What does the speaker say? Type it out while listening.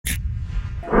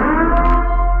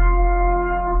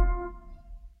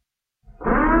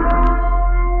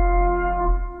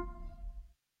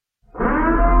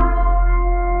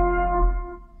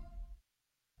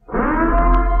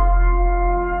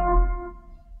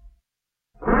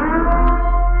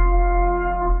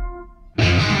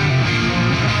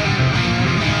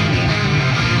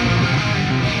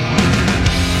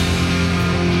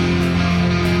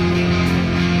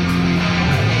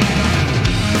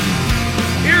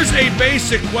Here's a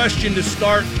basic question to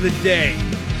start the day.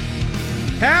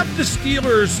 Have the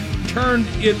Steelers turned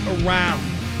it around?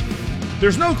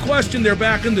 There's no question they're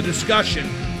back in the discussion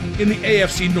in the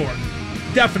AFC North.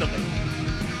 Definitely.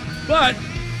 But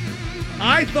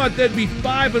I thought they'd be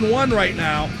 5-1 right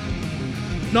now,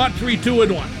 not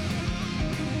 3-2-1.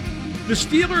 The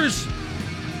Steelers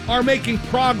are making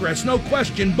progress, no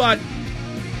question, but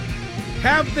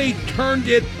have they turned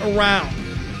it around?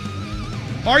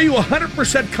 Are you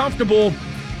 100% comfortable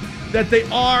that they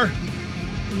are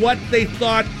what they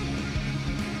thought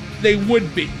they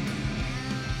would be?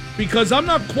 Because I'm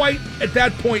not quite at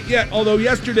that point yet, although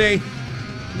yesterday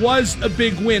was a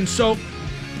big win. So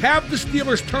have the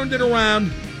Steelers turned it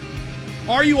around?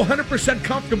 Are you 100%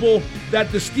 comfortable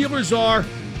that the Steelers are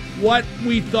what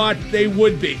we thought they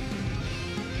would be?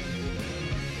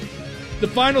 The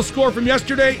final score from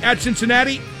yesterday at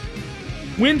Cincinnati,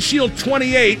 Windshield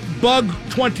 28, Bug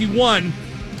 21.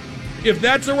 If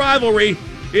that's a rivalry,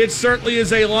 it certainly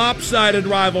is a lopsided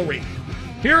rivalry.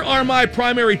 Here are my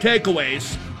primary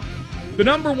takeaways. The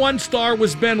number one star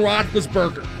was Ben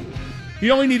Roethlisberger.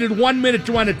 He only needed 1 minute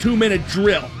to run a 2-minute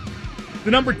drill.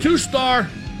 The number two star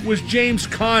was James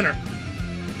Conner.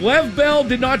 Lev Bell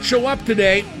did not show up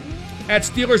today at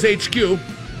Steelers HQ.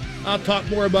 I'll talk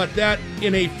more about that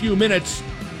in a few minutes.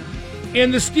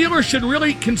 And the Steelers should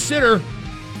really consider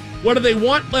whether they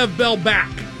want Lev Bell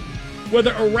back,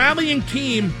 whether a rallying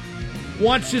team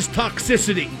wants his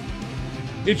toxicity.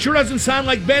 It sure doesn't sound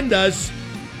like Ben does.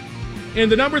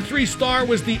 And the number three star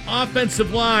was the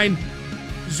offensive line.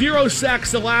 0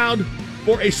 sacks allowed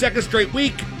for a second straight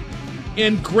week,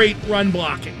 and great run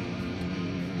blocking.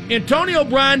 Antonio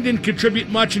Brown didn't contribute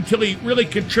much until he really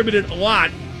contributed a lot.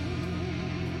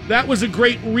 That was a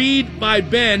great read by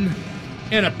Ben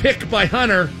and a pick by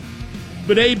Hunter,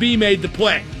 but AB made the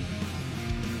play.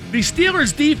 The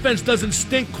Steelers' defense doesn't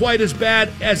stink quite as bad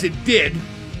as it did.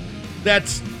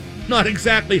 That's not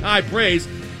exactly high praise,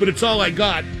 but it's all I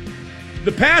got.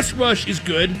 The pass rush is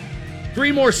good.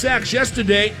 3 more sacks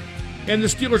yesterday, and the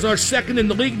Steelers are second in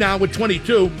the league now with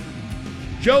 22.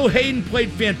 Joe Hayden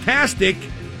played fantastic,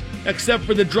 except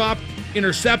for the dropped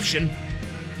interception.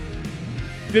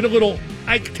 Did a little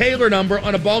Ike Taylor number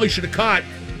on a ball he should have caught,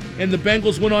 and the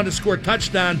Bengals went on to score a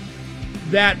touchdown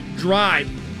that drive.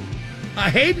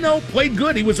 Hayden, though, played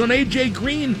good. He was on A.J.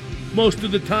 Green most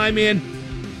of the time and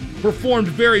performed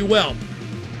very well.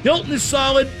 Hilton is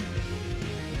solid.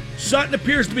 Sutton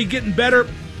appears to be getting better.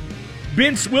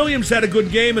 Vince Williams had a good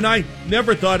game, and I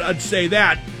never thought I'd say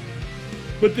that.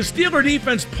 But the Steeler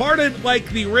defense parted like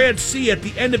the Red Sea at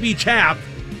the end of each half.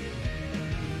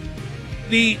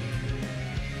 The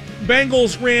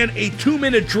Bengals ran a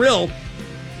 2-minute drill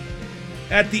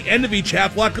at the end of each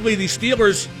half. Luckily, the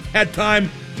Steelers had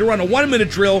time to run a 1-minute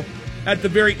drill at the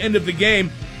very end of the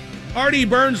game. Artie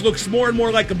Burns looks more and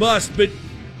more like a bust, but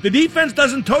the defense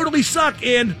doesn't totally suck,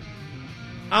 and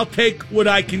I'll take what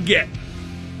I can get.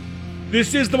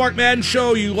 This is the Mark Madden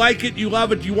Show. You like it, you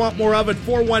love it, you want more of it.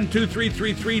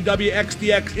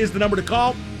 412-333-WXDX is the number to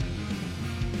call.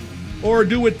 Or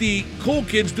do what the cool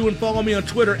kids do and follow me on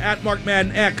Twitter at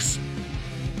MarkMaddenX.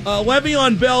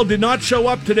 Le'Veon Bell did not show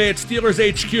up today at Steelers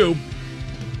HQ.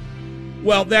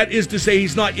 Well, that is to say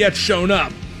he's not yet shown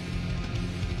up.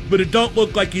 But it don't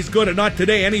look like he's going to, not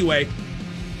today anyway.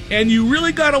 And you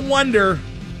really got to wonder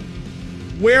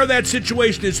where that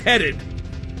situation is headed,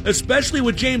 especially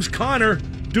with James Conner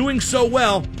doing so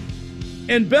well.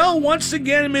 And Bell once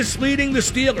again misleading the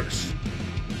Steelers.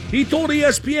 He told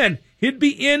ESPN he'd be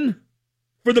in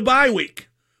for the bye week.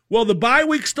 Well, the bye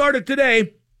week started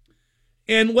today,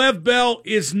 and Lev Bell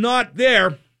is not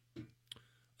there.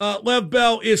 Lev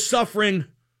Bell is suffering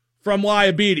from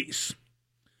diabetes.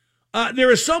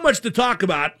 There is so much to talk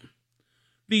about.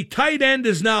 The tight end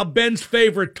is now Ben's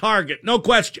favorite target, no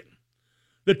question.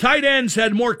 The tight ends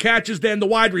had more catches than the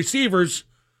wide receivers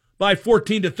by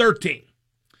 14-13.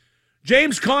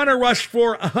 James Conner rushed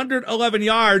for 111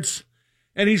 yards,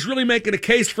 and he's really making a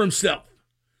case for himself.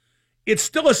 It's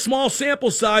still a small sample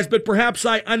size, but perhaps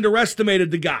I underestimated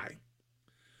the guy.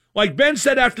 Like Ben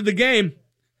said after the game,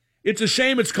 it's a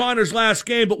shame it's Conner's last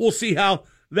game, but we'll see how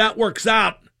that works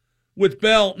out with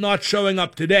Bell not showing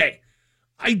up today.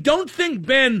 I don't think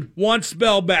Ben wants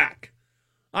Bell back.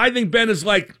 I think Ben is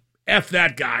like, F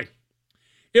that guy.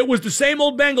 It was the same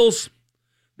old Bengals.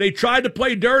 They tried to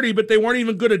play dirty, but they weren't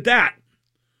even good at that.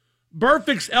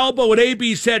 Burfict's elbow at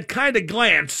AB's head kind of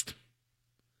glanced,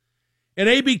 and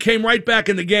AB came right back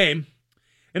in the game.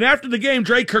 And after the game,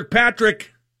 Drake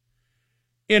Kirkpatrick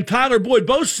and Tyler Boyd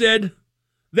both said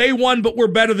they won, but we're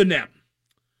better than them.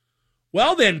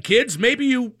 Well then, kids, maybe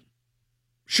you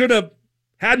should have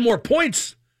had more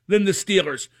points than the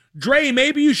Steelers. Dre,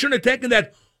 maybe you shouldn't have taken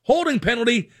that holding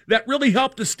penalty that really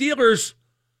helped the Steelers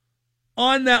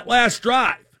on that last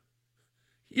drive.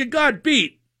 You got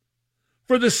beat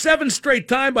for the 7th straight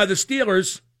time by the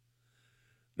Steelers.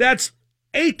 That's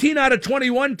 18 out of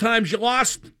 21 times you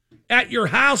lost at your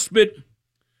house. But,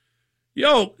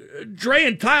 Dre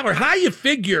and Tyler, how you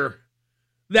figure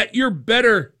that you're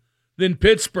better than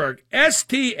Pittsburgh?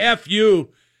 STFU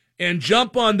and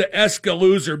jump on the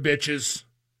Escalooser, bitches.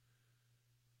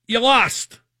 You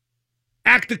lost.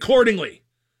 Act accordingly.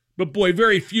 But, boy,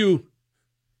 very few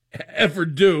ever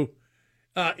do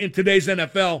in today's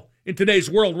NFL, in today's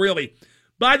world, really.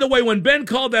 By the way, when Ben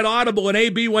called that audible and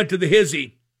AB went to the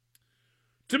hizzy,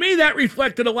 to me that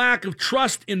reflected a lack of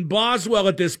trust in Boswell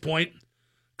at this point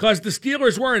because the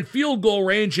Steelers were in field goal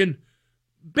range, and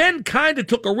Ben kind of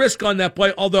took a risk on that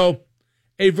play, although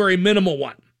a very minimal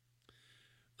one.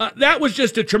 That was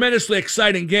just a tremendously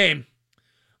exciting game.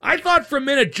 I thought for a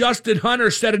minute Justin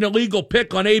Hunter set an illegal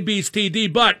pick on AB's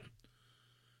TD, but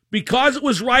because it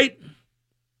was right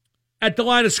at the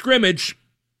line of scrimmage,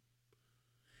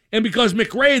 and because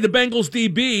McRae, the Bengals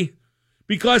DB,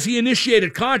 because he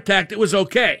initiated contact, it was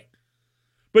okay.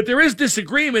 But there is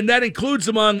disagreement. That includes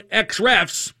among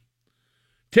ex-refs.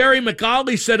 Terry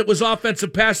McAuley said it was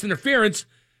offensive pass interference.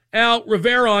 Al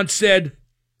Riveron said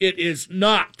it is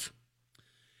not.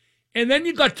 And then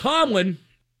you got Tomlin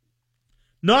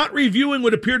not reviewing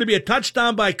what appeared to be a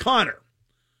touchdown by Connor.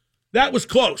 That was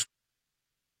close.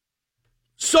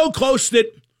 So close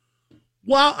that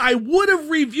while I would have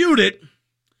reviewed it,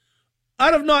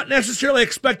 I'd have not necessarily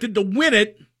expected to win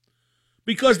it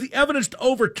because the evidence to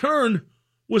overturn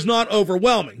was not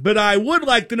overwhelming. But I would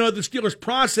like to know the Steelers'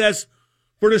 process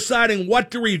for deciding what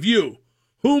to review,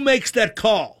 who makes that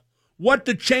call, what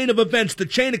the chain of events, the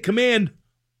chain of command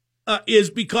is,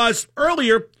 because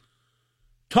earlier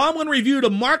Tomlin reviewed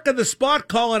a mark of the spot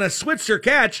call on a Switzer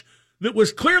catch that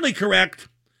was clearly correct,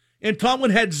 and Tomlin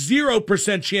had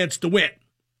 0% chance to win.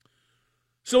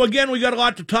 So again, we got a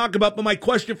lot to talk about, but my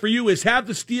question for you is, have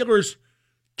the Steelers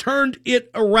turned it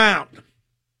around?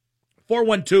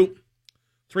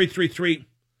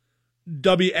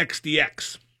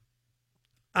 412-333-WXDX.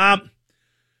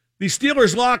 The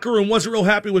Steelers locker room wasn't real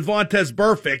happy with Vontaze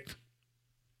Burfict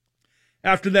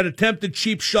after that attempted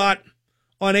cheap shot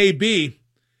on AB,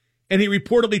 and he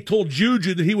reportedly told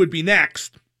Juju that he would be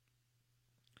next.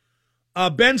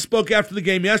 Ben spoke after the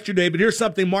game yesterday, but here's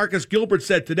something Marcus Gilbert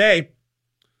said today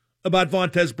about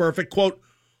Vontaze Burfict, quote,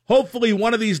 hopefully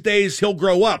one of these days he'll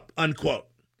grow up, unquote.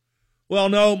 Well,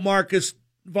 no, Marcus,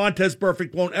 Vontaze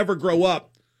Burfict won't ever grow up.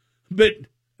 But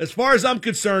as far as I'm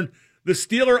concerned, the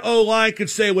Steeler O-line can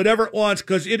say whatever it wants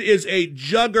because it is a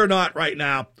juggernaut right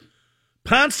now.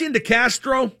 Pouncey and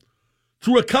DeCastro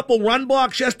threw a couple run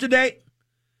blocks yesterday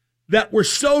that were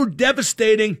so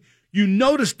devastating you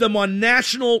noticed them on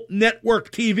national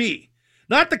network TV.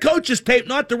 Not the coach's tape,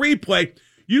 not the replay.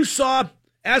 You saw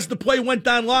as the play went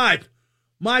down live,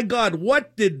 my God,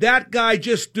 what did that guy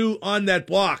just do on that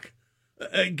block?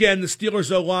 Again, the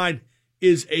Steelers O-line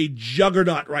is a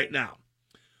juggernaut right now.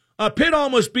 Pitt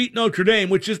almost beat Notre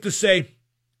Dame, which is to say,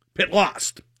 Pitt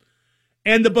lost.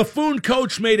 And the buffoon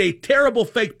coach made a terrible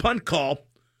fake punt call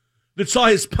that saw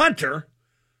his punter,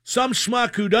 some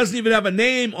schmuck who doesn't even have a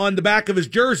name on the back of his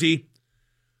jersey.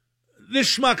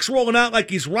 This schmuck's rolling out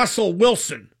like he's Russell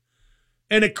Wilson.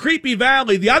 And at Creepy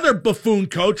Valley, the other buffoon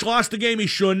coach lost a game he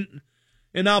shouldn't,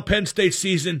 and now Penn State's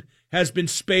season has been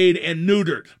spayed and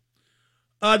neutered.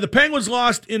 The Penguins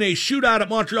lost in a shootout at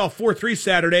Montreal 4-3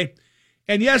 Saturday.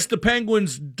 And yes, the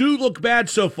Penguins do look bad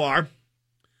so far,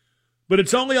 but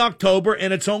it's only October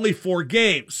and it's only 4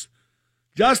 games.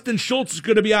 Justin Schultz is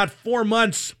going to be out 4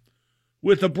 months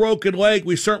with a broken leg.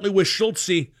 We certainly wish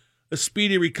Schultzy a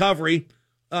speedy recovery,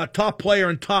 top player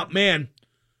and top man.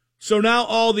 So now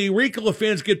all the Ricola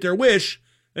fans get their wish,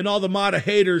 and all the Mata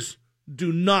haters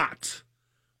do not.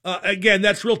 Again,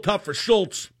 that's real tough for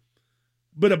Schultz.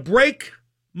 But a break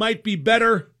might be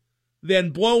better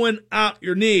than blowing out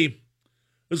your knee.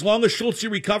 As long as Schultz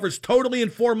recovers totally in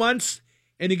 4 months,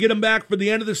 and you get him back for the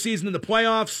end of the season in the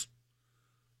playoffs,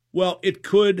 well, it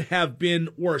could have been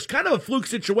worse. Kind of a fluke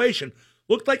situation.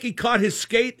 Looked like he caught his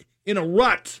skate in a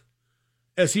rut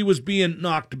as he was being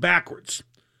knocked backwards.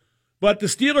 But the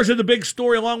Steelers are the big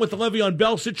story, along with the Le'Veon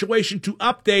Bell situation. To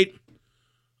update,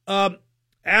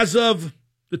 as of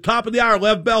the top of the hour,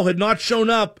 Lev Bell had not shown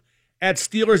up at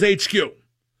Steelers HQ.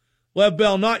 Lev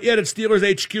Bell not yet at Steelers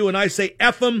HQ, and I say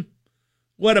F him,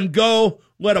 let him go,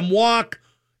 let him walk.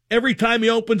 Every time he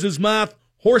opens his mouth,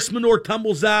 horse manure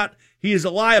tumbles out. He is a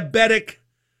diabetic.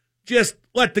 Just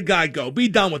let the guy go. Be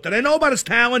done with it. I know about his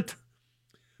talent,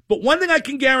 But one thing I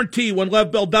can guarantee when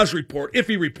Lev Bell does report, if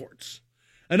he reports,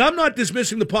 and I'm not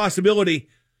dismissing the possibility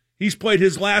he's played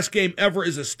his last game ever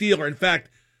as a Steeler. In fact,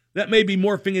 that may be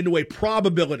morphing into a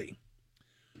probability.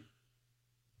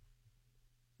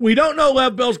 We don't know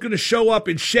Lev Bell's going to show up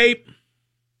in shape.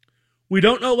 We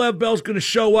don't know Lev Bell's going to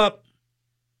show up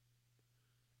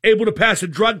able to pass a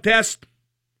drug test.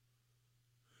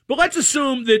 But let's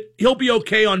assume that he'll be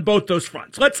okay on both those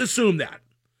fronts. Let's assume that.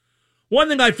 One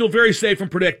thing I feel very safe in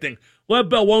predicting, Lev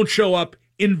Bell won't show up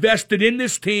invested in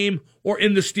this team or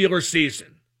in the Steelers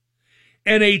season.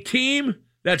 And a team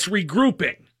that's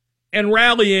regrouping and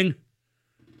rallying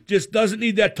just doesn't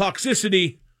need that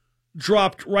toxicity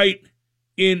dropped right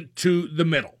into the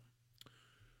middle.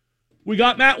 We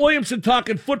got Matt Williamson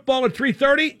talking football at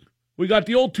 3:30. We got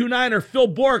the old 2-9er Phil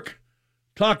Bork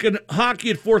talking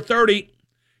hockey at 4:30.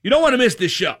 You don't want to miss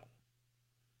this show.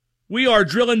 We are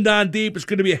drilling down deep. It's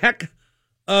going to be a heck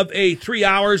of a 3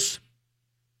 hours.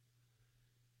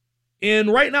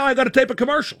 And right now I got to tape a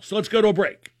commercial, so let's go to a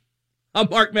break. I'm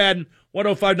Mark Madden,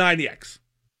 105.9 The X.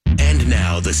 And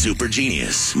now the super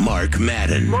genius, Mark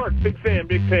Madden. Mark, big fan,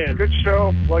 big fan. Good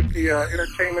show, like the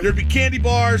entertainment. There'd be candy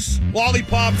bars,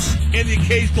 lollipops, and the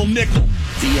occasional nickel.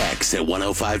 The X at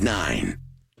 105.9.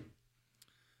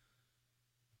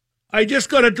 I just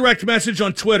got a direct message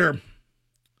on Twitter.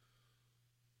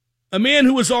 A man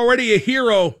who was already a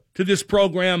hero to this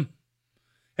program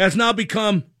has now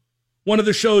become one of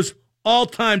the show's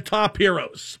all-time top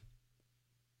heroes.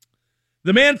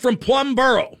 The man from Plum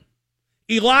Borough,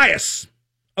 Elias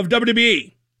of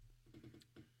WWE.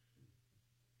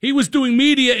 He was doing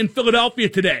media in Philadelphia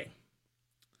today.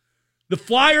 The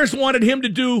Flyers wanted him to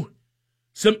do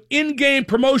some in-game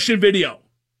promotion video.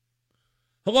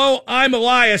 Hello, I'm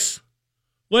Elias.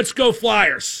 Let's go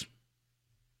Flyers.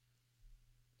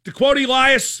 To quote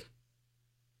Elias,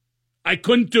 I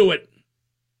couldn't do it.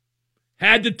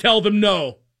 Had to tell them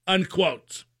no,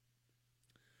 unquote.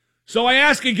 So I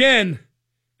ask again,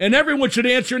 and everyone should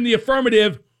answer in the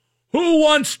affirmative, who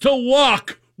wants to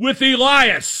walk with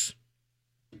Elias?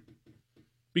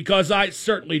 Because I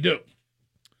certainly do.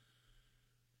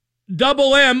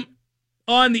 Double M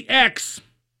on the X.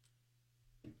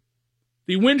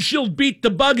 The windshield beat the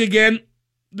bug again.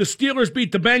 The Steelers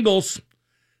beat the Bengals.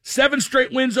 7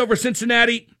 straight wins over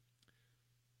Cincinnati.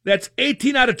 That's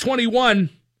 18 out of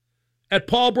 21 at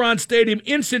Paul Brown Stadium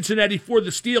in Cincinnati for the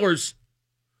Steelers.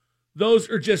 Those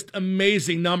are just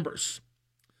amazing numbers.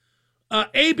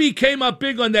 AB came up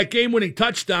big on that game-winning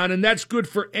touchdown, and that's good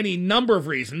for any number of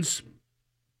reasons.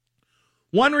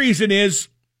 One reason is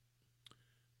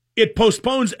it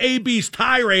postpones AB's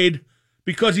tirade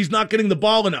because he's not getting the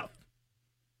ball enough.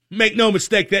 Make no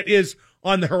mistake, that is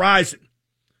on the horizon.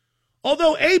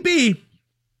 Although AB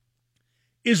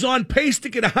is on pace to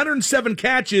get 107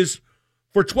 catches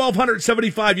for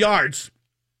 1,275 yards,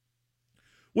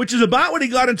 which is about what he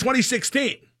got in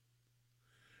 2016.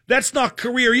 That's not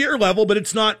career year level, but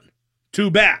it's not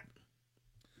too bad.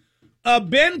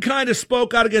 Ben kind of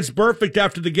spoke out against Burfict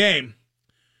after the game.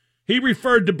 He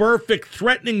referred to Burfict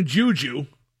threatening Juju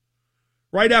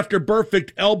right after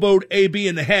Burfict elbowed AB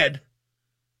in the head.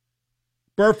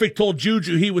 Burfict told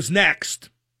Juju he was next.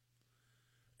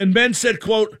 And Ben said,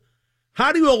 quote,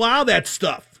 how do you allow that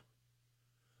stuff?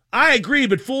 I agree,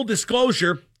 but full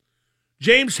disclosure,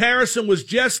 James Harrison was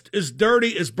just as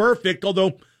dirty as Burfict,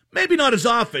 although maybe not as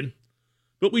often,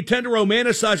 but we tend to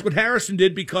romanticize what Harrison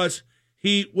did because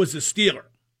he was a Steeler.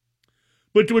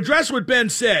 But to address what Ben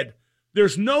said,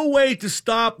 there's no way to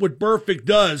stop what Burfict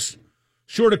does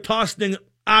short of tossing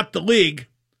out the league,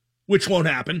 which won't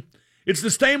happen. It's the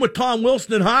same with Tom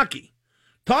Wilson in hockey.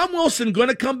 Tom Wilson going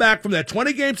to come back from that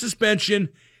 20-game suspension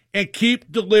and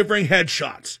keep delivering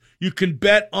headshots. You can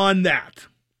bet on that.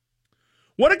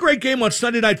 What a great game on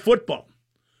Sunday Night Football.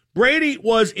 Brady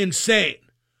was insane.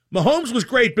 Mahomes was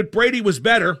great, but Brady was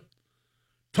better.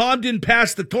 Tom didn't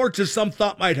pass the torch as some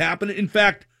thought might happen. In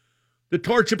fact, the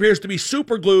torch appears to be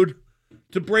superglued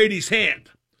to Brady's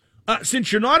hand.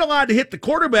 Since you're not allowed to hit the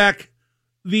quarterback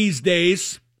these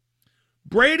days,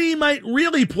 Brady might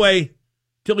really play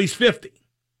till he's 50.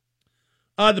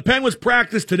 The Penguins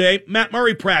practiced today. Matt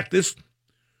Murray practiced.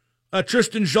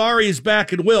 Tristan Jarry is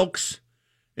back at Wilkes.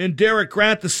 And Derek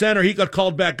Grant, the center, he got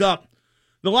called back up.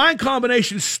 The line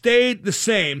combination stayed the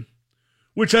same,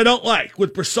 which I don't like,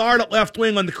 with Brassard at left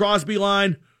wing on the Crosby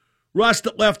line, Rust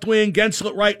at left wing, Gensel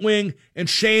at right wing, and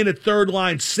Shane at third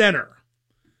line center.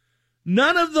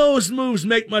 None of those moves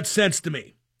make much sense to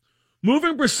me.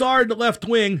 Moving Brassard to left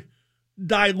wing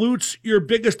dilutes your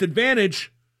biggest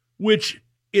advantage, which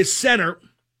is center.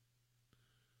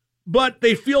 But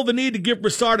they feel the need to give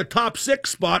Brassard a top 6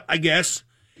 spot, I guess,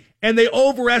 and they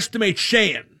overestimate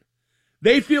Sheehan.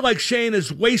 They feel like Sheehan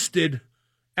is wasted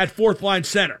at fourth-line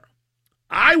center.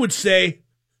 I would say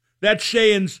that's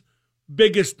Sheehan's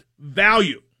biggest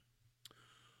value.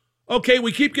 Okay,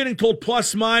 we keep getting told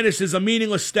plus-minus is a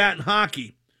meaningless stat in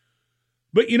hockey.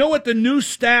 But you know what the new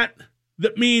stat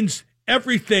that means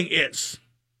everything is?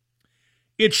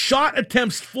 It's shot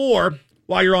attempts for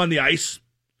while you're on the ice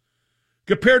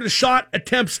compared to shot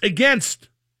attempts against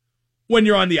when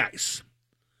you're on the ice.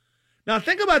 Now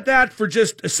think about that for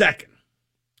just a second.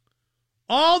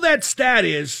 All that stat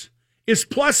is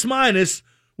plus-minus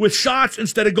with shots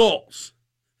instead of goals.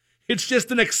 It's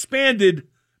just an expanded,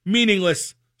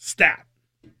 meaningless stat.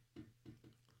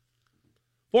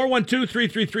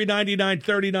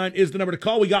 412-333-9939 is the number to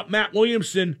call. We got Matt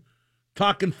Williamson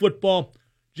talking football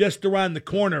just around the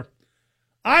corner.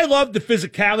 I love the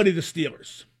physicality of the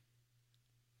Steelers.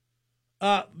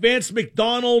 Vance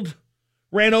McDonald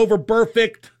ran over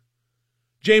Burfict.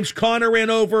 James Conner ran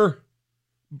over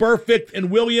Burfict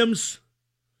and Williams.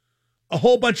 A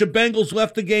whole bunch of Bengals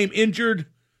left the game injured.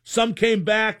 Some came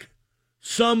back.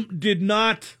 Some did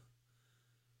not.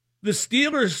 The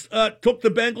Steelers took the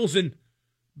Bengals and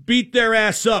beat their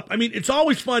ass up. I mean, it's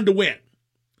always fun to win.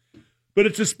 But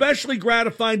it's especially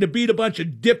gratifying to beat a bunch of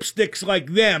dipsticks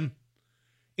like them.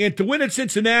 And to win at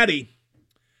Cincinnati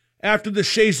after the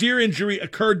Shazier injury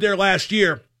occurred there last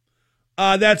year,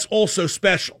 that's also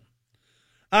special.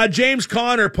 James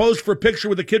Conner posed for a picture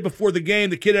with a kid before the game.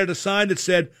 The kid had a sign that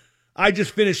said, "I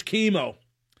just finished chemo."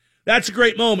 That's a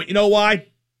great moment. You know why?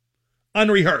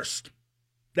 Unrehearsed.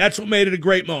 That's what made it a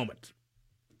great moment.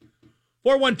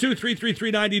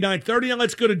 412-333-9930. Now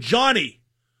let's go to Johnny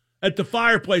at the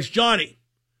fireplace. Johnny,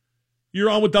 you're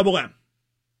on with Double M.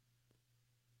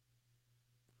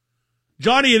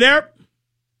 Johnny, you there?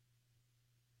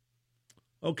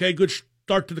 Okay, good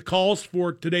start to the calls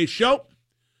for today's show.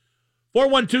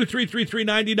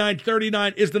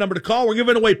 412-333-9939 is the number to call. We're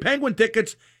giving away Penguin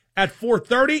tickets at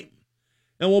 4:30,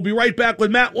 and we'll be right back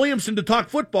with Matt Williamson to talk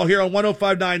football here on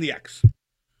 105.9 The X.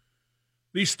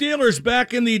 The Steelers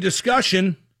back in the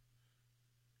discussion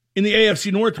in the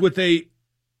AFC North with a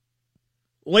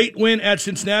late win at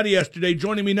Cincinnati yesterday.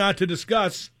 Joining me now to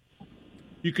discuss,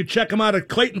 you can check him out at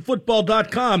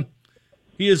ClaytonFootball.com.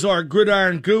 He is our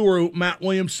gridiron guru, Matt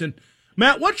Williamson.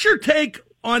 Matt, what's your take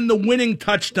on the winning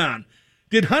touchdown?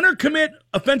 Did Hunter commit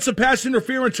offensive pass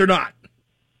interference or not?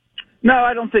 No,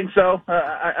 I don't think so.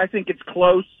 I think it's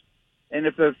close, and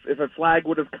if a flag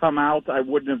would have come out, I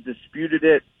wouldn't have disputed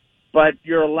it. But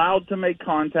you're allowed to make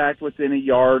contact within a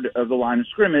yard of the line of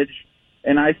scrimmage,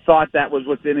 and I thought that was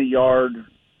within a yard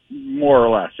more or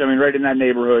less. I mean, right in that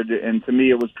neighborhood, and to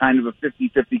me it was kind of a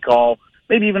 50-50 call,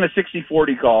 maybe even a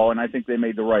 60-40 call, and I think they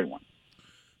made the right one.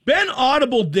 Ben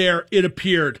audibled there, it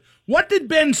appeared. What did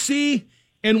Ben see,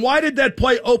 and why did that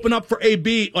play open up for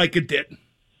AB like it did?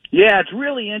 Yeah, it's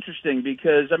really interesting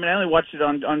because, I mean, I only watched it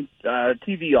on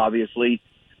TV, obviously,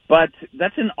 but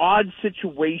that's an odd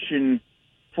situation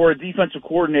for a defensive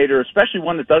coordinator, especially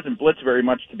one that doesn't blitz very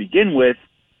much to begin with,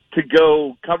 to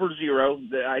go cover zero.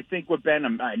 I think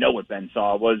I know what Ben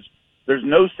saw was there's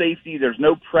no safety, there's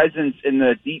no presence in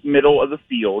the deep middle of the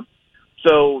field,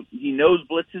 so he knows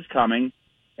blitz is coming,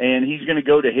 and he's going to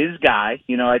go to his guy.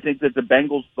 You know, I think that the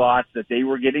Bengals thought that they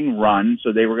were getting run,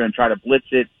 so they were going to try to blitz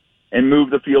it and move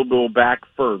the field goal back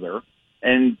further.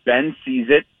 And Ben sees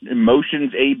it and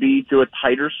motions AB to a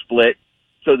tighter split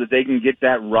so that they can get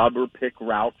that rub or pick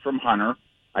route from Hunter.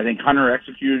 I think Hunter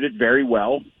executed it very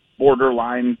well.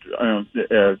 Borderline,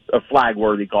 a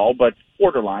flag-worthy call, but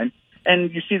borderline.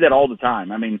 And you see that all the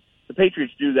time. I mean, the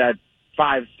Patriots do that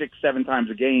 5, 6, 7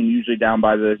 times a game, usually down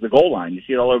by the goal line. You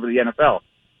see it all over the NFL.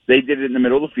 They did it in the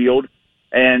middle of the field,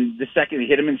 and the second he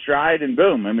hit him in stride, and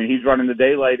boom. I mean, he's running the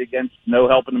daylight against no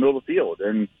help in the middle of the field.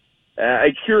 And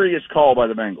a curious call by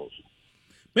the Bengals.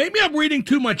 Maybe I'm reading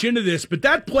too much into this, but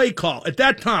that play call at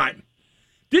that time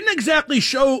didn't exactly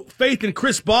show faith in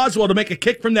Chris Boswell to make a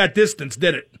kick from that distance,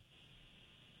 did it?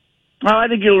 Well, I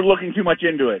think you're looking too much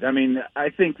into it. I mean,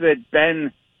 I think that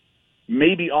Ben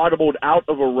maybe audibled out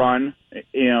of a run,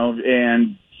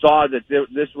 and saw that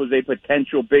this was a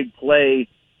potential big play,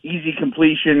 easy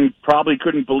completion, probably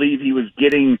couldn't believe he was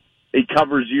getting a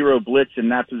cover zero blitz in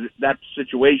that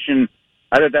situation.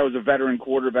 I thought that was a veteran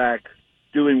quarterback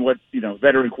doing what,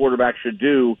 veteran quarterback should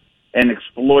do and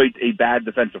exploit a bad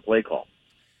defensive play call.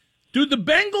 Do the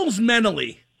Bengals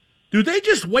mentally, do they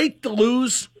just wait to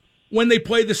lose when they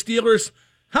play the Steelers?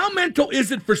 How mental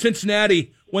is it for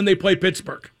Cincinnati when they play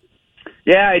Pittsburgh?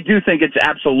 Yeah, I do think it's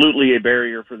absolutely a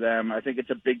barrier for them. I think it's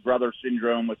a big brother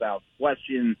syndrome without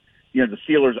question. The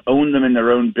Steelers own them in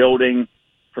their own building.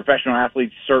 Professional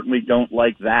athletes certainly don't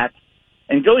like that.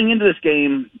 And going into this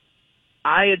game,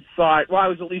 I had thought, well, I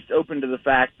was at least open to the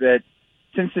fact that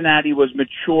Cincinnati was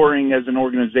maturing as an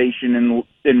organization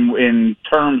in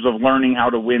terms of learning how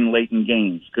to win late in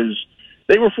games, because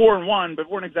they were 4-1, but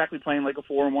weren't exactly playing like a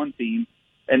 4-1 team,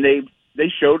 and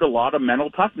they showed a lot of mental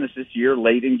toughness this year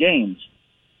late in games,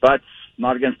 but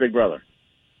not against Big Brother.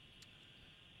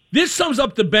 This sums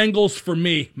up the Bengals for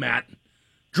me, Matt.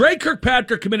 Dre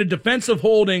Kirkpatrick committed defensive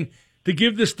holding to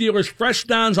give the Steelers fresh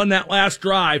downs on that last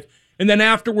drive, and then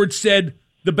afterwards said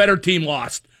the better team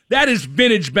lost. That is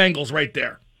vintage Bengals right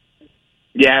there.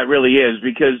 Yeah, it really is,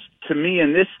 because to me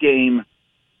in this game,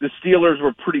 the Steelers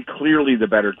were pretty clearly the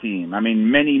better team. I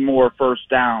mean, many more first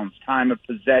downs, time of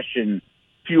possession,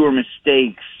 fewer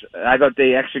mistakes. I thought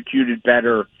they executed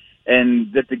better,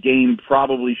 and that the game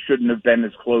probably shouldn't have been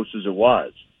as close as it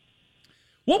was.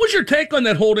 What was your take on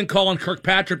that holding call on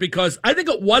Kirkpatrick? Because I think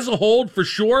it was a hold for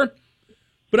sure,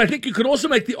 but I think you could also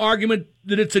make the argument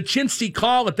that it's a chintzy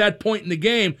call at that point in the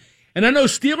game. And I know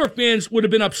Steeler fans would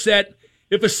have been upset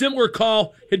if a similar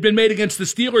call had been made against the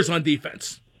Steelers on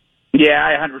defense. Yeah,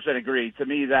 I 100% agree. To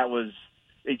me, that was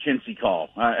a chintzy call.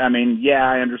 I mean, yeah,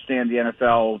 I understand the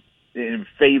NFL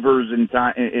favors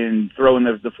in throwing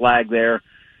the flag there.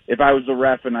 If I was the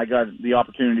ref and I got the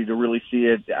opportunity to really see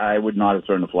it, I would not have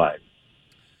thrown the flag.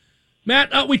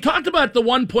 Matt, we talked about the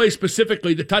one play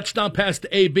specifically, the touchdown pass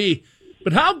to AB,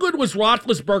 but how good was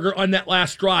Roethlisberger on that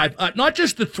last drive? Not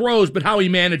just the throws, but how he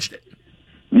managed it.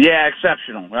 Yeah,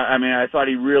 exceptional. I mean, I thought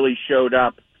he really showed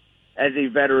up as a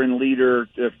veteran leader,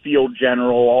 field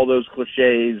general, all those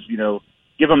cliches,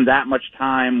 give him that much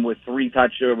time with 3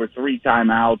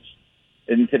 timeouts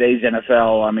in today's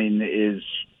NFL, I mean, is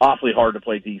awfully hard to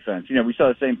play defense. We saw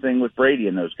the same thing with Brady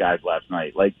and those guys last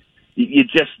night. Like, you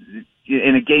just,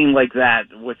 in a game like that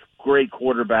with great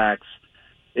quarterbacks,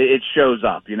 it shows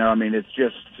up, I mean, it's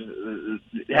just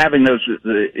having those.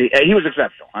 He was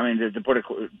exceptional. I mean, to put it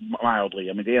mildly.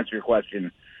 I mean, to answer your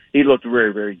question, he looked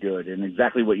very, very good and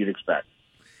exactly what you'd expect.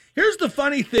 Here's the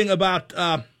funny thing about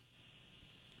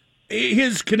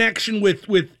his connection with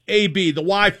AB, the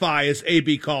Wi-Fi, as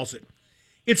AB calls it.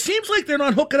 It seems like they're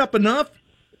not hooking up enough,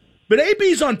 but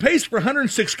AB's on pace for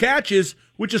 106 catches,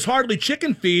 which is hardly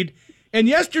chicken feed. And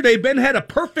yesterday, Ben had a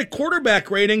perfect quarterback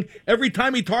rating every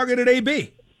time he targeted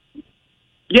AB.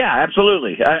 Yeah,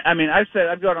 absolutely. I mean,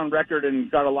 I've gone on record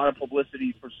and got a lot of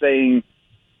publicity for saying,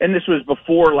 and this was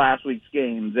before last week's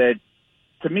game, that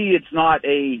to me it's not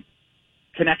a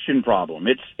connection problem.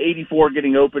 It's 84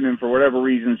 getting open, and for whatever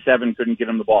reason, 7 couldn't get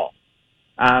him the ball.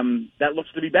 That looks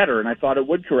to be better, and I thought it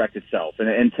would correct itself.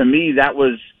 And to me, that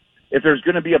was, if there's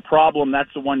going to be a problem,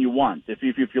 that's the one you want. If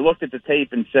you looked at the tape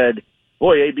and said,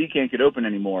 boy, AB can't get open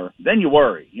anymore, then you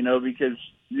worry, because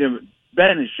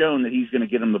Ben has shown that he's going to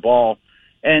get him the ball.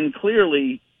 And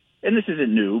clearly, and this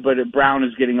isn't new, but Brown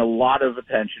is getting a lot of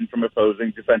attention from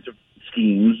opposing defensive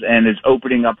schemes and is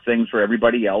opening up things for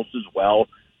everybody else as well,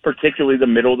 particularly the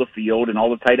middle of the field and all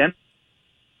the tight ends.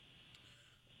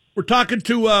 We're talking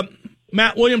to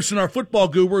Matt Williamson, our football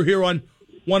guru, here on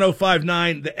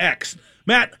 105.9 The X.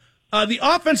 Matt, the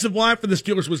offensive line for the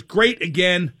Steelers was great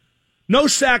again. No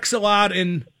sacks allowed,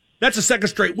 and that's a second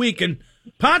straight week. And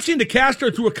Pouncey and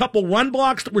DeCastro threw a couple run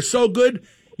blocks that were so good,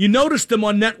 you noticed them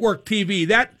on network TV.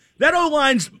 That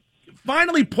O-line's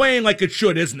finally playing like it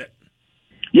should, isn't it?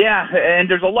 Yeah, and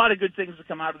there's a lot of good things that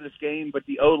come out of this game, but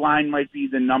the O-line might be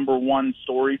the number one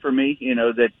story for me.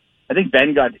 That I think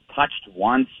Ben got touched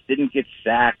once, didn't get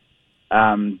sacked.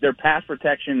 Their pass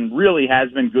protection really has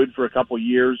been good for a couple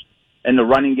years, and the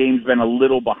running game's been a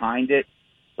little behind it.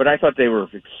 But I thought they were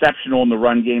exceptional in the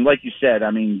run game. Like you said,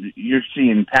 I mean, you're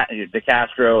seeing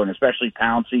DeCastro and especially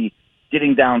Pouncey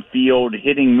getting downfield,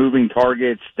 hitting moving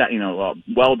targets,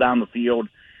 well down the field.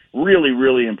 Really,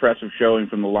 really impressive showing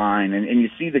from the line. And you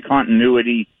see the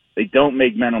continuity. They don't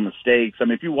make mental mistakes. I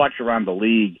mean, if you watch around the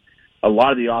league, a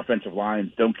lot of the offensive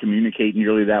lines don't communicate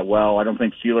nearly that well. I don't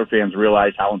think Steeler fans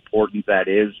realize how important that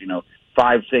is.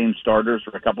 5 same starters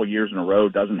for a couple of years in a row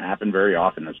doesn't happen very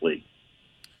often in this league.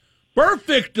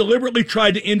 Burfict deliberately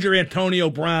tried to injure Antonio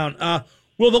Brown.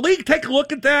 Will the league take a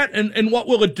look at that, and what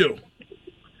will it do?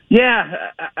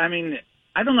 Yeah, I mean,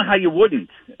 I don't know how you wouldn't.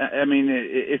 I mean,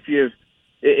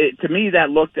 to me, that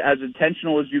looked as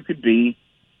intentional as you could be.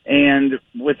 And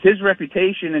with his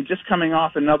reputation and just coming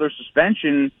off another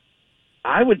suspension,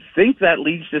 I would think that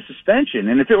leads to suspension.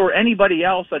 And if it were anybody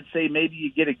else, I'd say maybe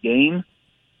you get a game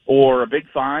or a big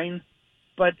fine.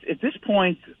 But at this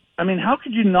point, I mean, how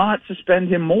could you not suspend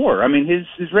him more? I mean,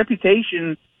 his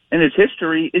reputation and his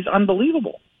history is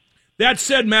unbelievable. That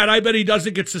said, Matt, I bet he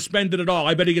doesn't get suspended at all.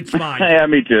 I bet he gets fined. Yeah,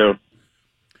 me too.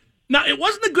 Now, it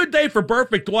wasn't a good day for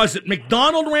Burfict, was it?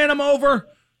 McDonald ran him over,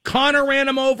 Connor ran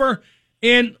him over,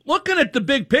 and looking at the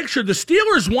big picture, the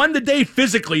Steelers won the day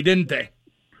physically, didn't they?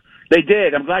 They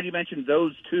did. I'm glad you mentioned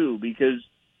those two, because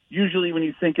usually when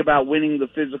you think about winning the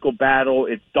physical battle,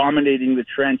 it's dominating the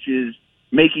trenches,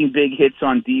 making big hits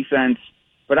on defense.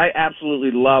 But I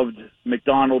absolutely loved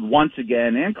McDonald once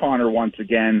again and Connor once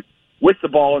again with the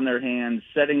ball in their hands,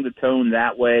 setting the tone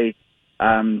that way.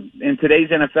 In today's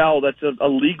NFL, that's a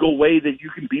legal way that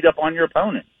you can beat up on your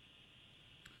opponent.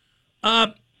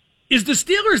 Is the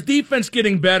Steelers' defense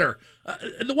getting better?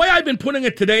 The way I've been putting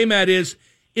it today, Matt, is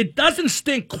it doesn't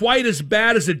stink quite as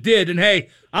bad as it did. And, hey,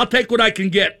 I'll take what I can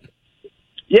get.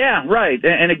 Yeah, right.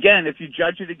 And again, if you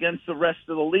judge it against the rest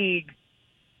of the league,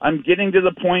 I'm getting to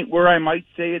the point where I might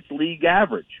say it's league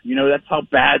average. You know, that's how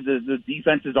bad the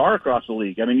defenses are across the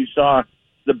league. I mean, you saw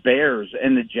the Bears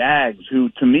and the Jags, who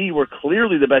to me were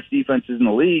clearly the best defenses in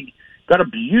the league, got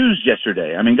abused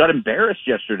yesterday. I mean, got embarrassed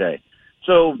yesterday.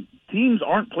 So teams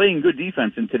aren't playing good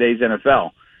defense in today's NFL.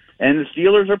 And the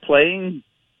Steelers are playing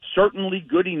certainly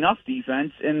good enough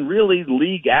defense and really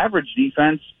league average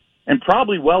defense and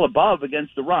probably well above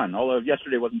against the run, although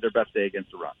yesterday wasn't their best day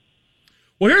against the run.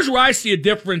 Well, here's where I see a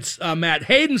difference, Matt.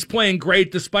 Hayden's playing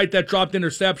great despite that dropped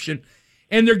interception,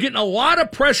 and they're getting a lot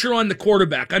of pressure on the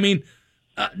quarterback. I mean,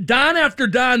 down after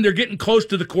down, they're getting close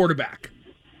to the quarterback.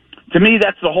 To me,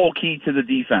 that's the whole key to the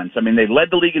defense. I mean, they led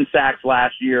the league in sacks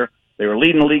last year. They were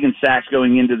leading the league in sacks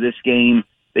going into this game.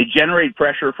 They generate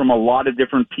pressure from a lot of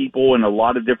different people and a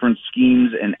lot of different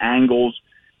schemes and angles.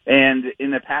 And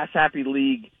in a pass-happy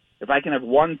league, if I can have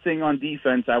one thing on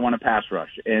defense, I want a pass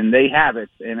rush. And they have it,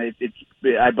 and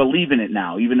I believe in it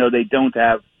now, even though they don't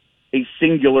have a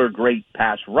singular great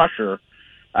pass rusher.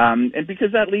 And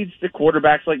because that leads to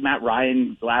quarterbacks like Matt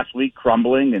Ryan last week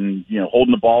crumbling and,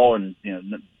 holding the ball and,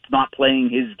 not playing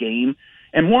his game.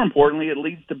 And more importantly, it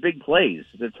leads to big plays,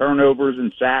 the turnovers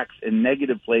and sacks and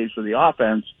negative plays for the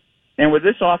offense. And with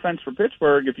this offense for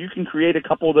Pittsburgh, if you can create a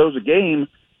couple of those a game,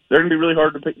 they're going to be really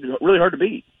hard to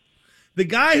beat. The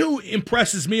guy who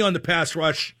impresses me on the pass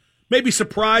rush, maybe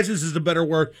surprises is a better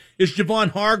word, is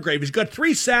Javon Hargrave. He's got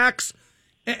 3 sacks,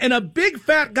 and a big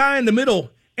fat guy in the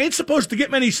middle ain't supposed to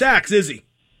get many sacks, is he?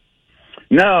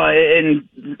 No, and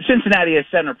Cincinnati has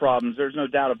center problems. There's no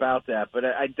doubt about that. But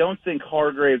I don't think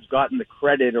Hargrave's gotten the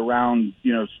credit around,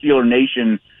 Steeler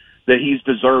Nation that he's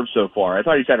deserved so far. I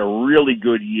thought he's had a really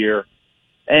good year.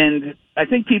 And I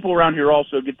think people around here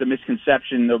also get the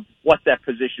misconception of what that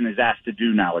position is asked to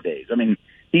do nowadays. I mean,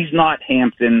 he's not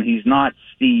Hampton. He's not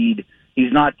Steed.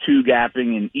 He's not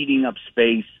two-gapping and eating up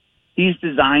space. He's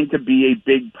designed to be a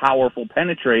big, powerful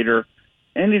penetrator,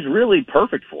 and he's really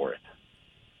perfect for it.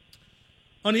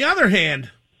 On the other hand,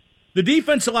 the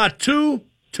defense allowed 2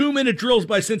 2-minute drills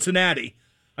by Cincinnati.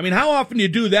 I mean, how often do you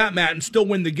do that, Matt, and still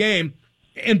win the game?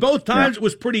 And both times It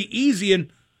was pretty easy.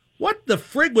 And what the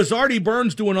frig was Artie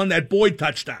Burns doing on that Boyd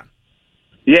touchdown?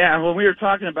 Yeah, when we were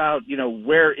talking about,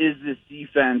 where is this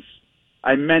defense,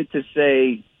 I meant to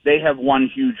say they have one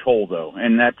huge hole, though,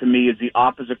 and that to me is the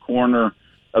opposite corner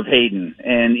of Hayden.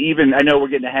 And even, I know we're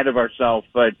getting ahead of ourselves,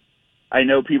 but I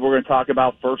know people are going to talk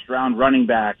about first-round running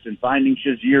backs and finding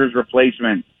Shazier's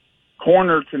replacement.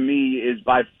 Corner, to me, is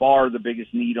by far the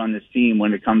biggest need on this team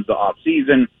when it comes to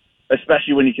off-season,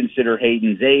 especially when you consider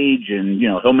Hayden's age and,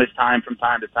 he'll miss time from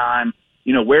time to time.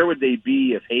 Where would they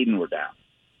be if Hayden were down?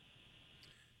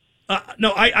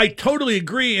 No, I totally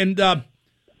agree. And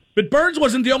but Burns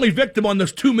wasn't the only victim on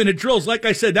those 2-minute drills. Like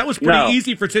I said, that was pretty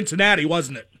easy for Cincinnati,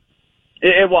 wasn't it?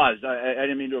 It was. I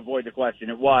didn't mean to avoid the question.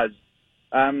 It was.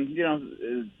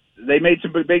 They made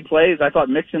some big plays. I thought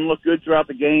Mixon looked good throughout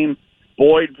the game.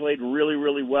 Boyd played really,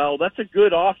 really well. That's a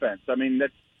good offense. I mean,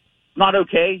 that's not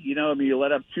okay. You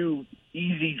let up 2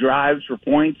 easy drives for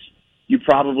points. You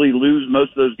probably lose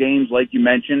most of those games, like you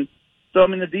mentioned. So,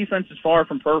 the defense is far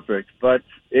from perfect, but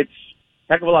it's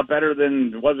a heck of a lot better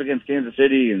than it was against Kansas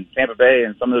City and Tampa Bay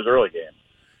and some of those early games.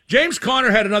 James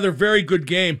Conner had another very good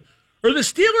game. Are the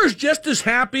Steelers just as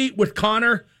happy with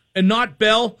Conner and not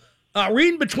Bell?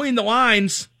 Reading between the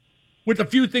lines with a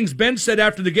few things Ben said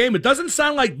after the game, it doesn't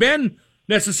sound like Ben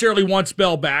necessarily wants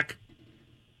Bell back.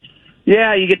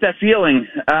 Yeah, you get that feeling.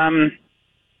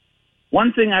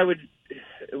 One thing I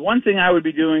would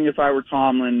be doing if I were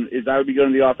Tomlin is I would be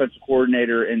going to the offensive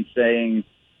coordinator and saying,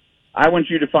 I want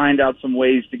you to find out some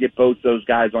ways to get both those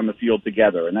guys on the field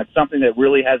together. And that's something that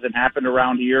really hasn't happened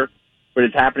around here, but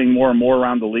it's happening more and more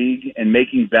around the league, and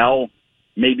making Bell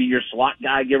maybe your slot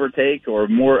guy, give or take, or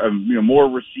more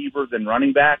receiver than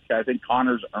running back. I think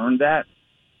Connor's earned that.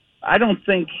 I don't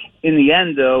think in the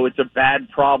end, though, it's a bad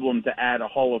problem to add a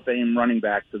Hall of Fame running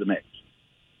back to the mix.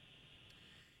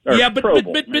 Or yeah, but Pro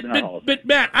Bowl, maybe not Hall of Fame. but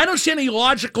Matt, I don't see any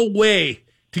logical way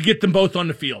to get them both on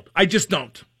the field. I just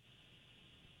don't.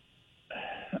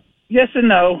 Yes and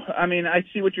no. I mean, I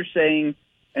see what you're saying.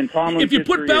 And Tomlin's if you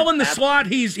put history Bell is in the slot,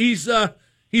 he's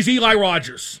Eli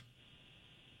Rogers.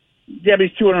 Yeah, but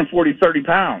he's 240, 30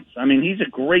 pounds. I mean, he's a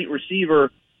great receiver.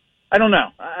 I don't know.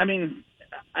 I mean,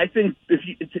 I think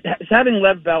having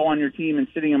Lev Bell on your team and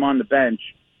sitting him on the bench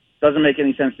doesn't make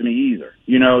any sense to me either.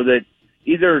 You know, that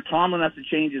either Tomlin has to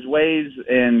change his ways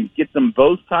and get them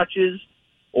both touches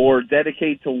or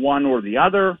dedicate to one or the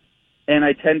other. And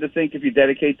I tend to think if you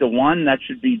dedicate to one, that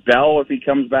should be Bell if he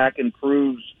comes back and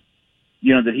proves,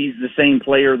 you know, that he's the same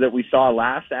player that we saw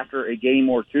last after a game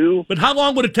or two. But how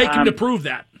long would it take him to prove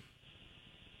that?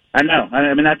 I know.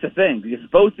 I mean, that's the thing. Because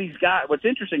both these guys, what's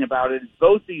interesting about it is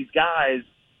both these guys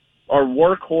are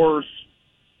workhorse,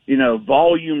 you know,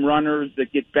 volume runners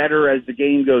that get better as the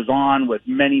game goes on with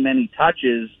many, many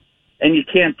touches. And you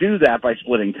can't do that by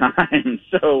splitting time.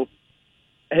 So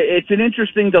it's an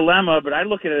interesting dilemma, but I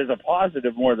look at it as a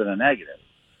positive more than a negative.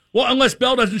 Well, unless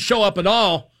Bell doesn't show up at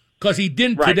all, because he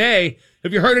didn't today.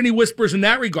 Have you heard any whispers in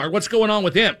that regard? What's going on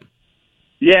with him?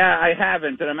 Yeah, I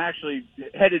haven't, and I'm actually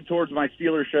headed towards my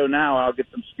Steelers show now. I'll get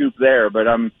some scoop there, but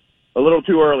I'm a little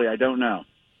too early. I don't know.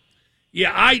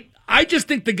 Yeah, I just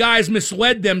think the guy's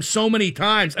misled them so many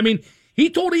times. I mean, he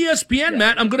told ESPN,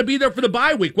 Matt, I'm going to be there for the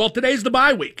bye week. Well, today's the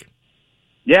bye week.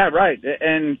 Yeah, right.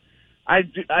 And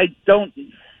I'm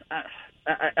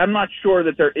not sure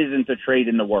that there isn't a trade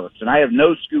in the works, and I have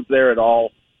no scoop there at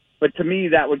all. But to me,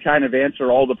 that would kind of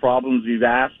answer all the problems you've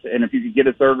asked. And if you could get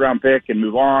a third-round pick and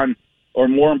move on, or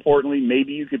more importantly,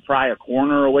 maybe you could pry a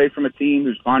corner away from a team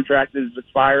whose contract is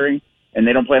expiring and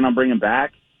they don't plan on bringing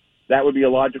back, that would be a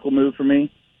logical move for me.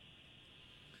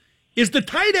 Is the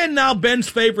tight end now Ben's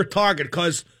favorite target?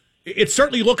 Because it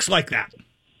certainly looks like that.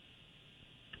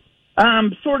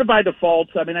 Sort of by default.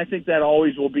 I mean, I think that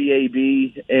always will be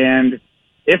AB. And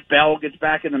if Bell gets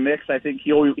back in the mix, I think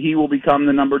he will become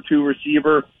the number 2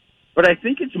 receiver. But I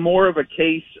think it's more of a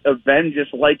case of Ben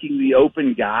just liking the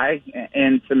open guy.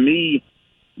 And to me,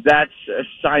 that's a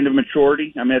sign of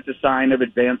maturity. I mean, it's a sign of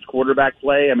advanced quarterback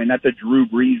play. I mean, that's a Drew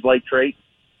Brees-like trait.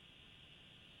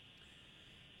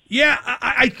 Yeah,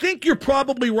 I think you're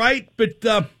probably right. But,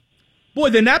 boy,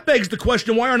 then that begs the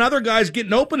question, why aren't other guys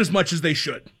getting open as much as they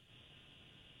should?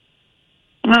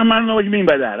 I don't know what you mean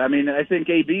by that. I mean, I think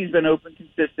AB's been open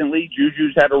consistently.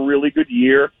 Juju's had a really good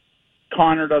year.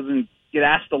 Connor doesn't get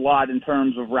asked a lot in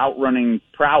terms of route running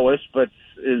prowess, but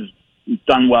is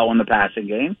done well in the passing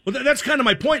game. Well, that's kind of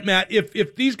my point, Matt.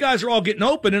 If these guys are all getting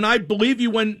open, and I believe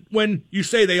you when you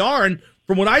say they are, and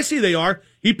from what I see they are,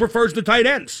 he prefers the tight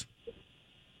ends.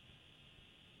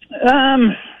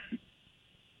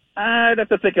 I'd have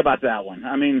to think about that one.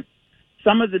 I mean,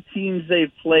 some of the teams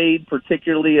they've played,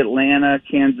 particularly Atlanta,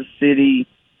 Kansas City,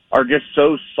 are just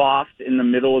so soft in the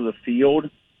middle of the field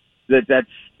that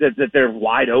they're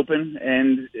wide open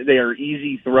and they are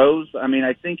easy throws. I mean,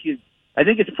 I think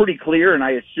it's pretty clear, and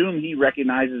I assume he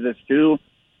recognizes this too,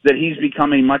 that he's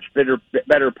become a much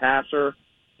better passer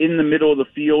in the middle of the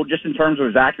field, just in terms of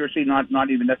his accuracy, not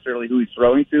even necessarily who he's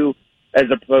throwing to, as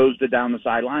opposed to down the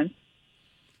sideline.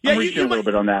 Yeah, I'm reaching a little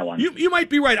bit on that one. You might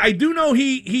be right. I do know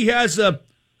he has a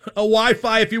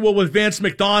Wi-Fi, if you will, with Vance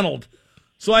McDonald,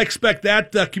 so I expect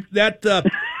that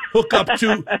hookup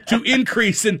to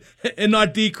increase and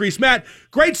not decrease. Matt,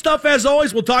 great stuff as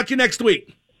always. We'll talk to you next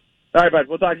week. All right, bud.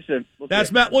 We'll talk to you soon.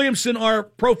 That's Matt Williamson, our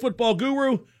pro football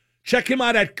guru. Check him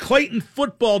out at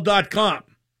ClaytonFootball.com.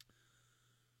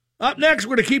 Up next,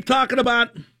 we're going to keep talking about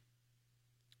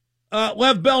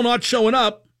Lev Bell not showing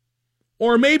up,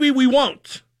 or maybe we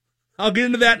won't. I'll get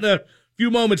into that in a few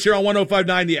moments here on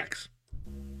 105.9 The X.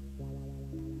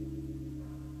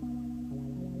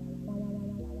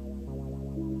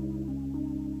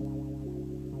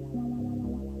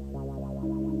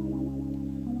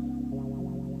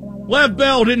 Lev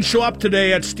Bell didn't show up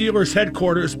today at Steelers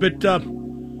headquarters, but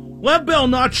Lev Bell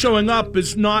not showing up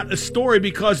is not a story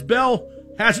because Bell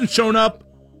hasn't shown up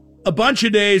a bunch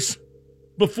of days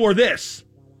before this.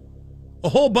 A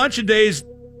whole bunch of days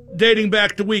dating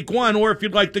back to week 1, or if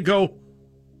you'd like to go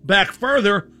back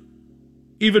further,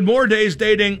 even more days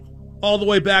dating all the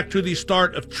way back to the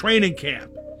start of training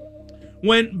camp.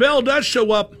 When Bell does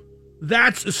show up,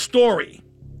 that's a story.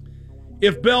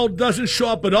 If Bell doesn't show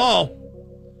up at all,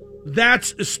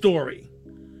 that's a story.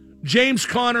 James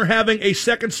Conner having a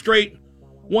second straight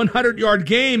 100-yard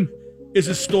game is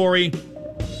a story.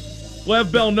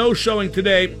 Lev Bell no showing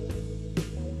today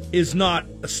is not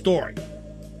a story.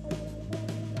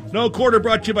 No Quarter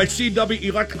brought to you by CW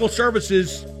Electrical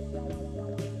Services.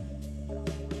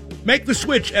 Make the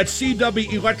switch at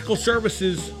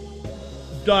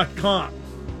cwelectricalservices.com.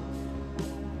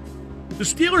 The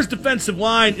Steelers' defensive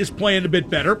line is playing a bit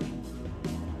better.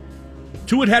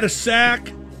 Tuitt had a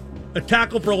sack, a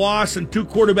tackle for loss, and 2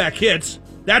 quarterback hits.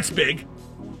 That's big.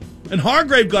 And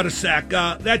Hargrave got a sack.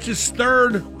 That's his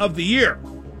 3rd of the year.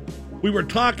 We were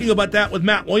talking about that with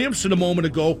Matt Williamson a moment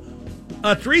ago.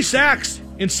 3 sacks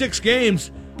in 6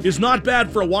 games is not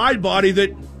bad for a wide body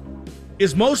that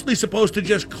is mostly supposed to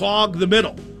just clog the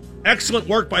middle. Excellent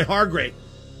work by Hargrave.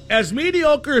 As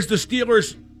mediocre as the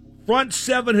Steelers' front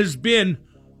 7 has been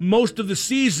most of the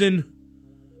season,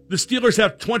 the Steelers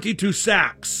have 22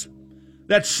 sacks.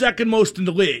 That's second most in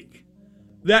the league.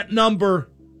 That number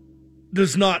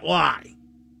does not lie.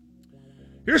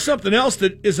 Here's something else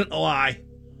that isn't a lie.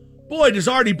 Boy, does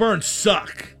Artie Burns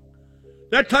suck.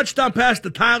 That touchdown pass to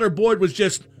Tyler Boyd was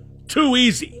just too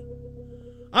easy.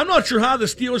 I'm not sure how the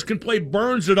Steelers can play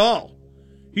Burns at all.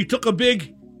 He took a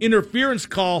big interference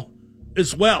call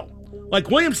as well. Like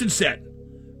Williamson said,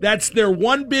 that's their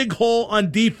one big hole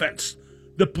on defense.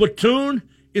 The platoon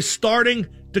is starting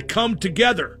to come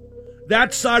together.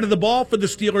 That side of the ball for the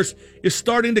Steelers is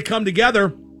starting to come together,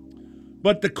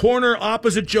 but the corner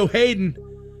opposite Joe Hayden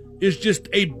is just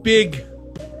a big,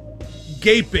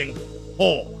 gaping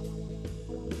hole.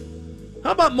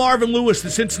 How about Marvin Lewis,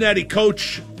 the Cincinnati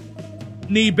coach,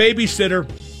 knee babysitter?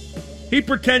 He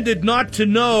pretended not to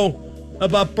know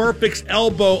about Burfict's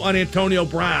elbow on Antonio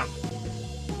Brown.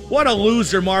 What a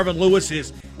loser Marvin Lewis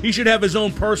is. He should have his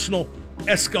own personal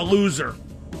Escalooser.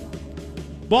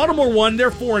 Baltimore won.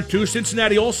 They're 4-2.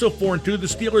 Cincinnati also 4-2. The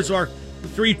Steelers are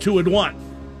 3-2-1.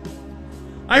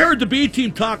 I heard the B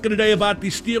team talking today about the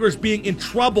Steelers being in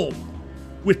trouble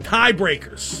with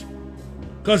tiebreakers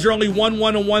because they're only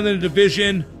 1-1-1 in the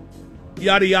division,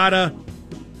 yada yada.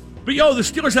 But the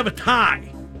Steelers have a tie.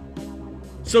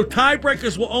 So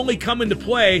tiebreakers will only come into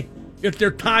play if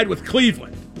they're tied with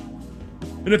Cleveland.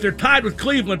 And if they're tied with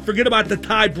Cleveland, forget about the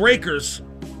tiebreakers.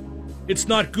 It's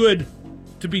not good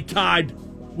to be tied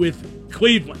with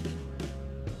Cleveland.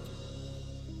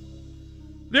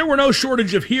 There were no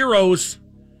shortage of heroes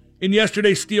in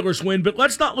yesterday's Steelers win, but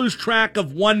let's not lose track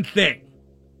of one thing.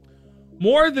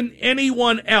 More than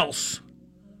anyone else,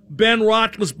 Ben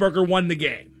Roethlisberger won the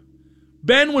game.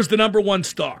 Ben was the number 1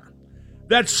 star.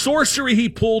 That sorcery he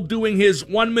pulled doing his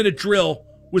 1-minute drill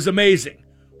was amazing,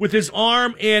 with his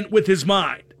arm and with his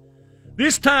mind.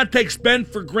 This town takes Ben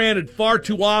for granted far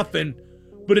too often,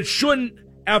 but it shouldn't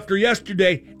after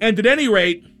yesterday, and at any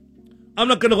rate, I'm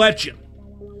not going to let you.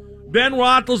 Ben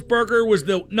Roethlisberger was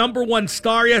the number 1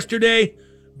 star yesterday.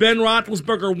 Ben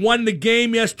Roethlisberger won the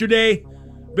game yesterday.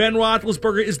 Ben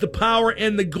Roethlisberger is the power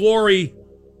and the glory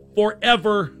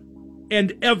forever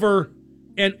and ever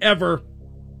and ever.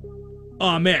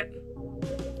 Amen.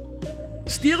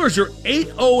 Steelers are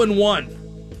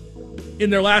 8-0-1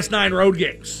 in their last 9 road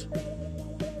games.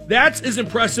 That's as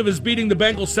impressive as beating the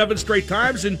Bengals 7 straight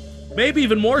times, and maybe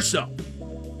even more so.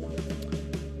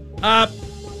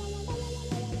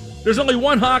 There's only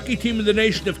one hockey team in the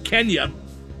nation of Kenya,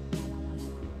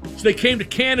 so they came to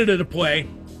Canada to play,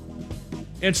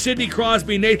 and Sidney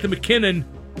Crosby and Nathan McKinnon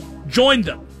joined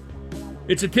them.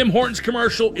 It's a Tim Hortons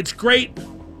commercial. It's great.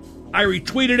 I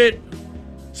retweeted it,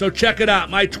 so check it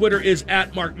out. My Twitter is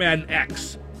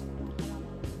 @MarkMaddenX.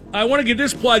 I want to get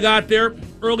this plug out there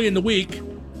early in the week.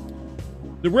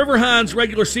 The Riverhounds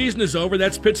regular season is over.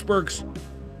 That's Pittsburgh's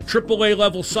AAA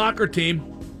level soccer team.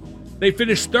 They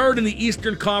finished 3rd in the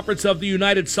Eastern Conference of the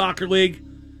United Soccer League,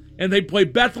 and they play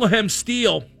Bethlehem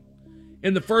Steel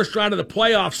in the first round of the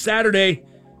playoffs Saturday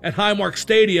at Highmark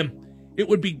Stadium. It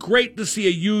would be great to see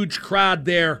a huge crowd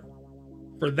there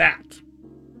for that.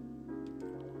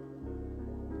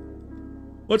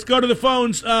 Let's go to the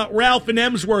phones. Ralph in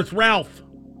Emsworth. Ralph,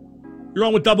 you're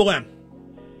on with Double M.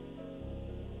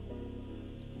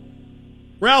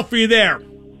 Ralph, are you there?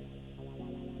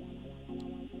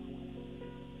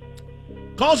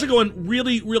 Calls are going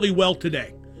really, really well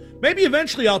today. Maybe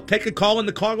eventually I'll take a call and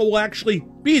the caller will actually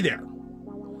be there.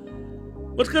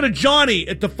 Let's go to Johnny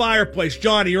at the fireplace.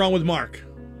 Johnny, you're on with Mark.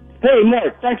 Hey,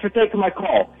 Mark, thanks for taking my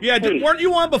call. Yeah, hey. Weren't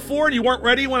you on before and you weren't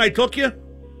ready when I took you?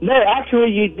 No,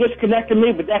 actually, you disconnected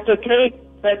me, but that's okay.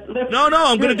 No,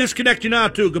 I'm going to disconnect you now,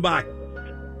 too. Goodbye.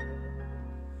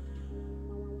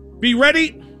 Be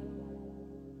ready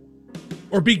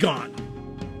or be gone.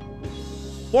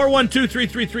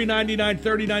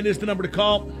 412-333-9939 is the number to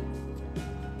call.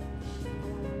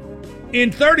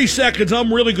 In 30 seconds,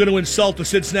 I'm really going to insult the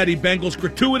Cincinnati Bengals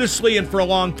gratuitously and for a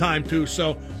long time, too,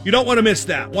 so you don't want to miss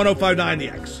that. 105.9 The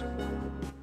X.